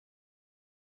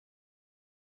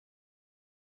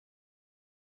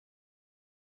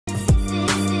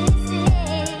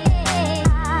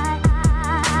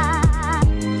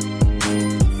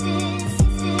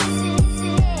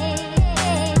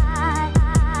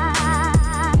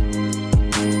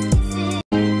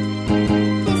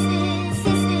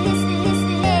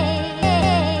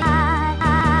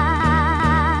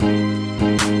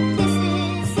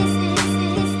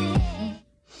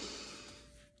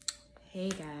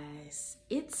guys,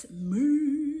 it's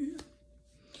me.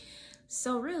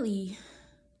 So really,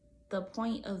 the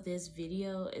point of this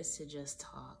video is to just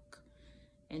talk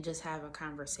and just have a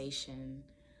conversation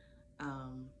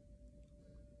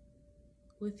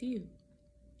with you.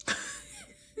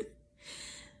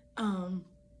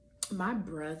 My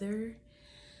brother,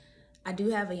 I do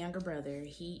have a younger brother.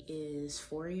 He is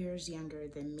 4 years younger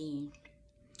than me.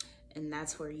 And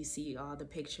that's where you see all the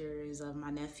pictures of my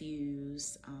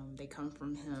nephews. They come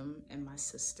from him and my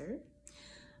sister.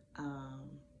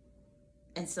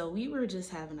 And so we were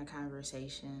just having a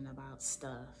conversation about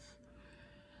stuff.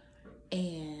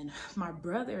 And my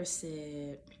brother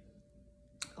said,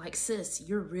 like, sis,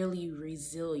 you're really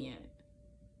resilient.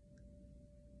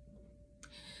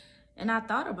 And I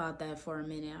thought about that for a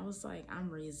minute. I was like, I'm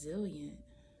resilient.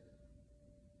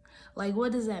 Like,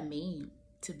 what does that mean?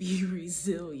 To be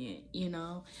resilient, you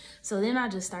know? So then I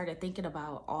just started thinking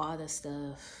about all the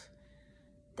stuff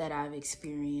that I've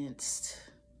experienced,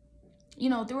 you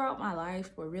know, throughout my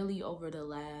life, but really over the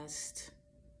last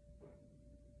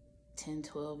 10,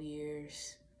 12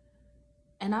 years.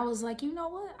 And I was like, you know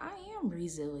what? I am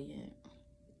resilient.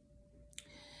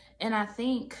 And I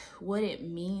think what it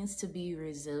means to be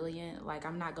resilient, like,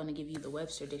 I'm not going to give you the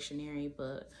Webster Dictionary,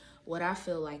 but what I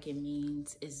feel like it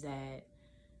means is that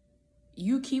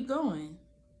you keep going.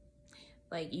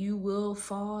 Like, you will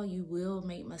fall, you will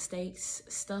make mistakes,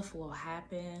 stuff will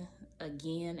happen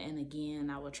again and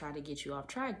again. I will try to get you off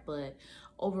track, but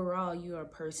overall, you're a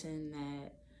person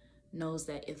that knows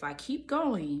that if I keep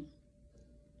going,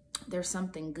 there's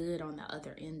something good on the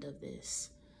other end of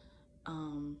this.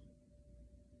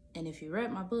 And if you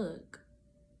read my book,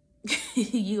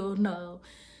 you'll know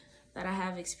that I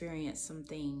have experienced some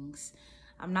things.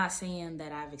 I'm not saying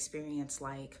that I've experienced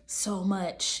like so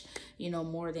much, you know,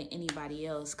 more than anybody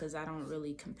else, because I don't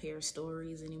really compare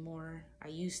stories anymore. I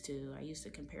used to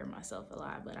compare myself a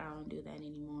lot, but I don't do that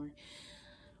anymore.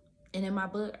 And in my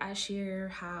book, I share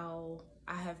how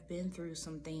I have been through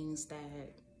some things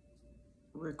that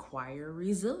require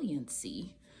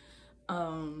resiliency.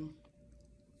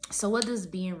 So what does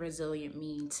being resilient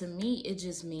mean? To me, it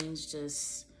just means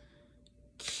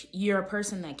you're a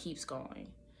person that keeps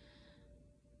going.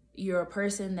 You're a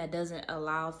person that doesn't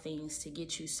allow things to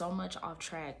get you so much off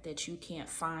track that you can't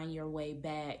find your way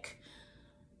back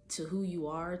to who you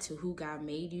are, to who God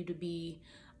made you to be,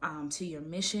 to your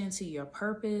mission, to your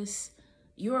purpose.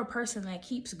 You're a person that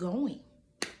keeps going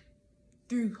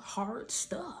through hard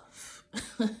stuff.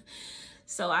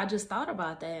 So I just thought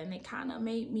about that, and it kind of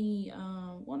made me,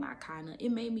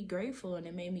 it made me grateful, and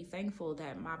it made me thankful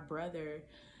that my brother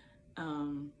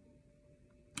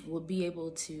would be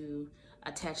able to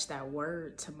attach that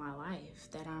word to my life,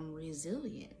 that I'm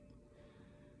resilient.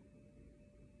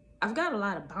 I've got a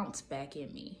lot of bounce back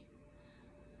in me.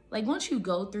 Like, once you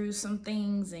go through some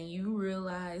things and you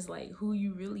realize like who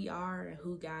you really are and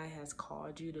who God has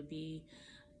called you to be,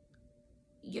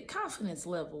 your confidence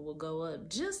level will go up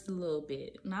just a little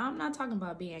bit. Now, I'm not talking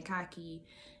about being cocky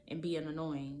and being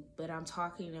annoying, but I'm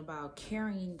talking about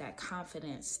carrying that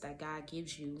confidence that God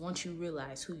gives you once you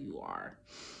realize who you are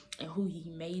and who He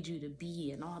made you to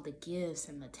be, and all the gifts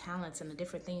and the talents and the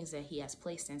different things that He has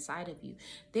placed inside of you.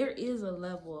 There is a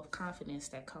level of confidence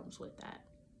that comes with that.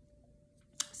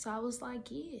 So I was like,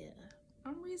 yeah,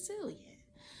 I'm resilient.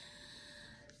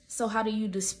 So how do you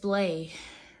display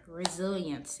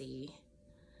resiliency?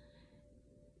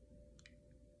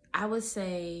 I would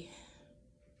say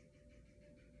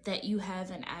that you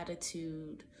have an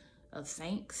attitude of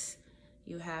thanks.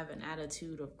 You have an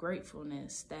attitude of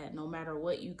gratefulness, that no matter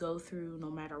what you go through, no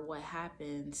matter what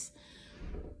happens,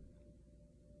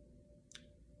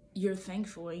 you're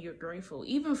thankful and you're grateful,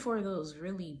 even for those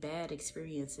really bad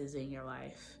experiences in your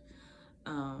life.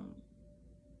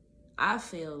 I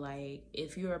feel like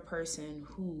if you're a person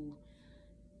who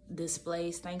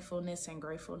displays thankfulness and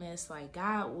gratefulness, like,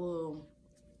 God will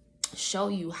show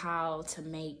you how to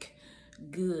make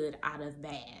good out of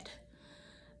bad.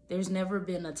 There's never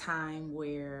been a time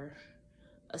where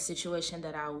a situation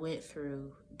that I went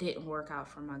through didn't work out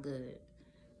for my good.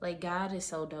 Like, God is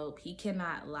so dope. He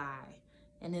cannot lie.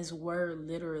 And His word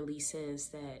literally says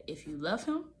that if you love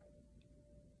Him,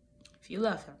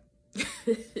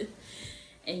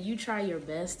 and you try your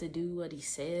best to do what He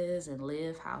says and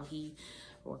live how He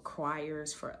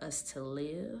requires for us to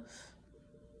live,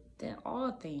 then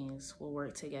all things will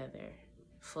work together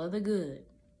for the good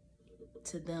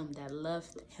to them that love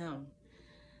Him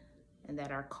and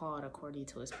that are called according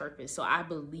to His purpose. So I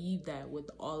believe that with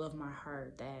all of my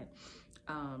heart, that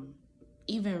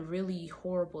even really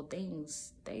horrible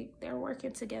things, they're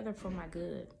working together for my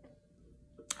good.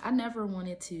 I never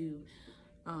wanted to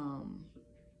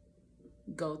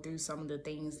go through some of the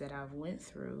things that I've went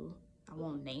through. I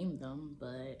won't name them,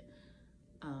 but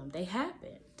they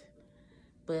happened.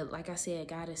 But like I said,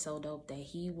 God is so dope that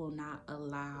he will not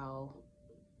allow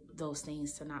those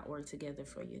things to not work together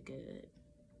for your good.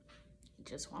 He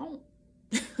just won't.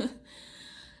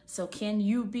 So can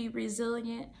you be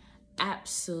resilient?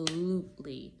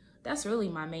 Absolutely. That's really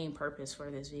my main purpose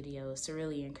for this video, is to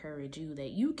really encourage you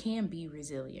that you can be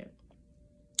resilient.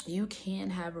 You can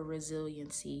have a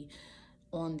resiliency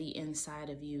on the inside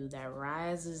of you that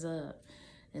rises up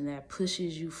and that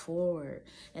pushes you forward,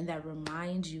 and that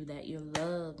reminds you that you're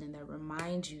loved, and that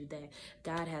reminds you that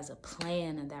God has a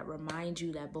plan, and that reminds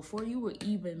you that before you were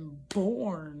even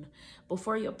born,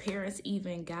 before your parents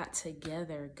even got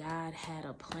together, God had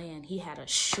a plan. He had a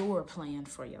sure plan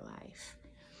for your life.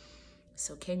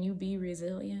 So can you be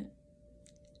resilient?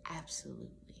 Absolutely.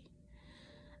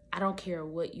 I don't care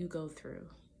what you go through.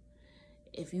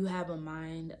 If you have a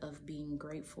mind of being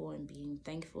grateful and being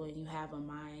thankful, and you have a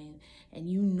mind and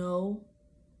you know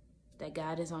that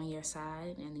God is on your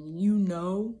side, and you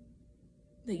know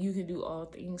that you can do all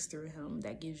things through him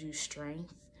that gives you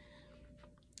strength,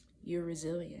 you're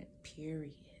resilient,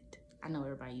 period. I know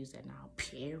everybody use that now,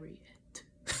 period.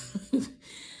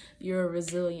 You're a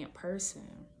resilient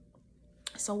person.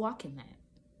 So walk in that.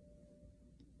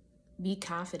 Be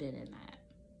confident in that.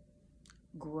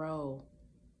 Grow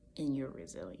in your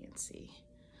resiliency.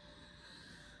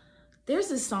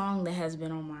 There's a song that has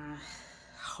been on my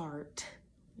heart.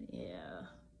 Yeah,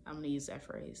 I'm gonna use that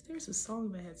phrase. There's a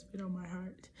song that has been on my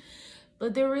heart.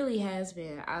 But there really has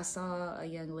been. I saw a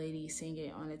young lady sing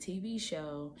it on a TV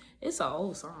show. It's an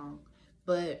old song,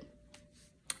 but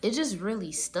it just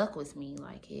really stuck with me.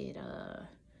 Like it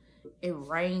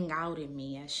rang out in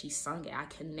me as she sung it. I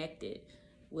connected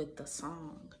with the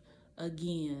song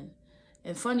again.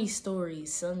 And funny story,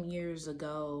 some years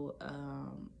ago,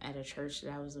 at a church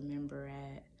that I was a member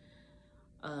at,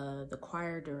 the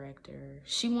choir director,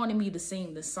 she wanted me to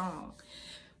sing the song.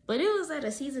 But it was at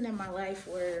a season in my life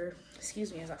where,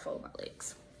 excuse me as I fold my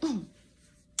legs.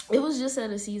 It was just at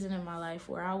a season in my life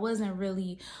where I wasn't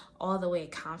really all the way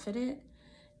confident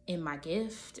in my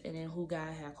gift and in who God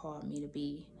had called me to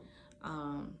be.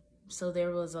 So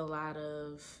there was a lot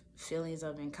of feelings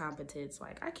of incompetence,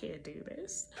 like, I can't do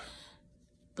this.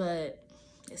 But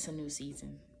it's a new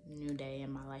season, new day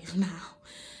in my life now.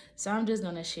 So I'm just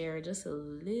going to share just a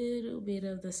little bit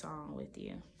of the song with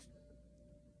you.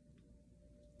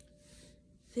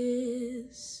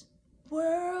 This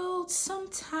world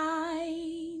sometimes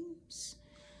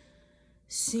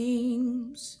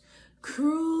seems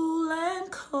cruel and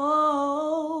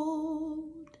cold,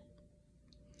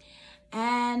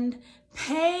 and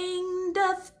pain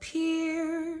doth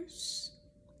pierce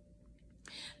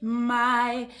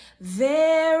my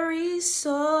very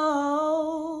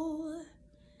soul.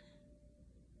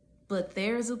 But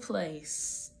there's a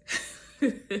place,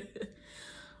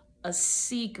 a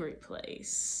secret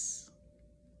place,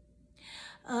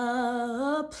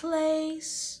 a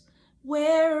place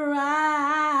where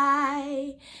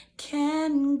I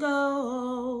can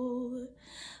go,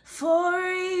 for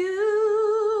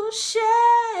you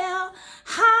shall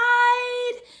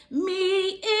hide me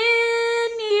in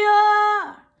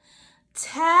your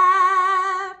tabernacle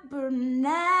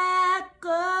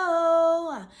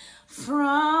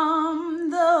from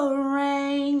the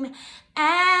rain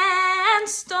and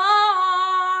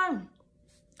storm,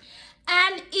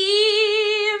 and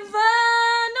even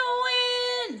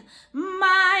when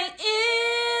my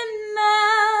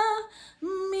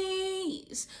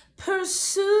enemies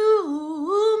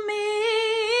pursue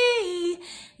me,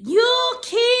 you'll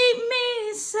keep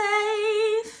me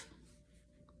safe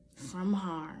from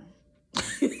harm.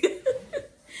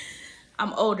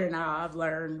 I'm older now. I've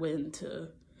learned when to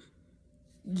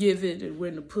give it and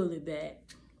when to pull it back.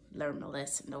 Learned my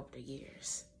lesson over the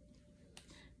years.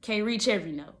 Can't reach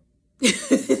every note.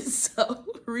 So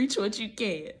reach what you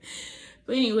can.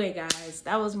 But anyway, guys,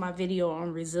 that was my video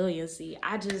on resiliency.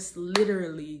 I just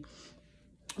literally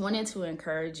wanted to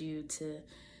encourage you to,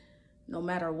 no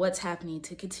matter what's happening,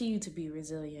 to continue to be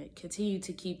resilient, continue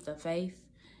to keep the faith,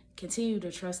 continue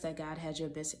to trust that God has your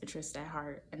best interest at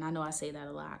heart. And I know I say that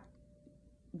a lot,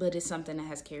 but it's something that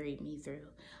has carried me through.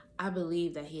 I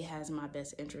believe that he has my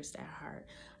best interest at heart.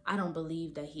 I don't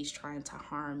believe that he's trying to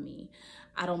harm me.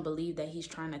 I don't believe that he's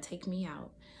trying to take me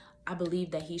out. I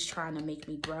believe that he's trying to make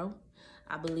me grow.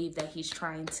 I believe that he's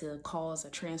trying to cause a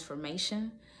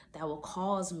transformation that will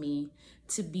cause me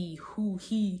to be who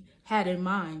he had in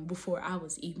mind before I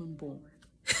was even born.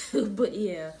 But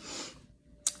yeah,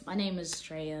 my name is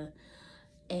Drea,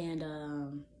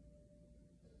 and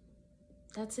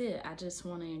that's it. I just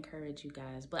want to encourage you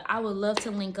guys. But I would love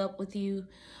to link up with you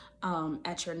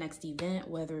at your next event,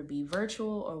 whether it be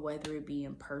virtual or whether it be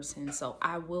in person. So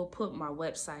I will put my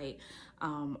website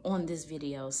on this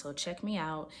video. So check me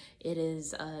out. It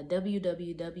is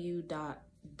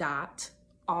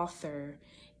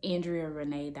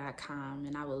www.authorandrearenee.com.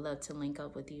 And I would love to link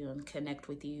up with you and connect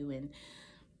with you and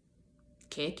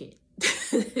kick it.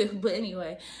 But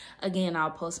anyway, again,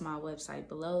 I'll post my website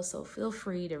below, so feel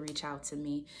free to reach out to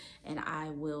me and I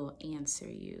will answer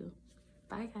you.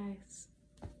 Bye, guys.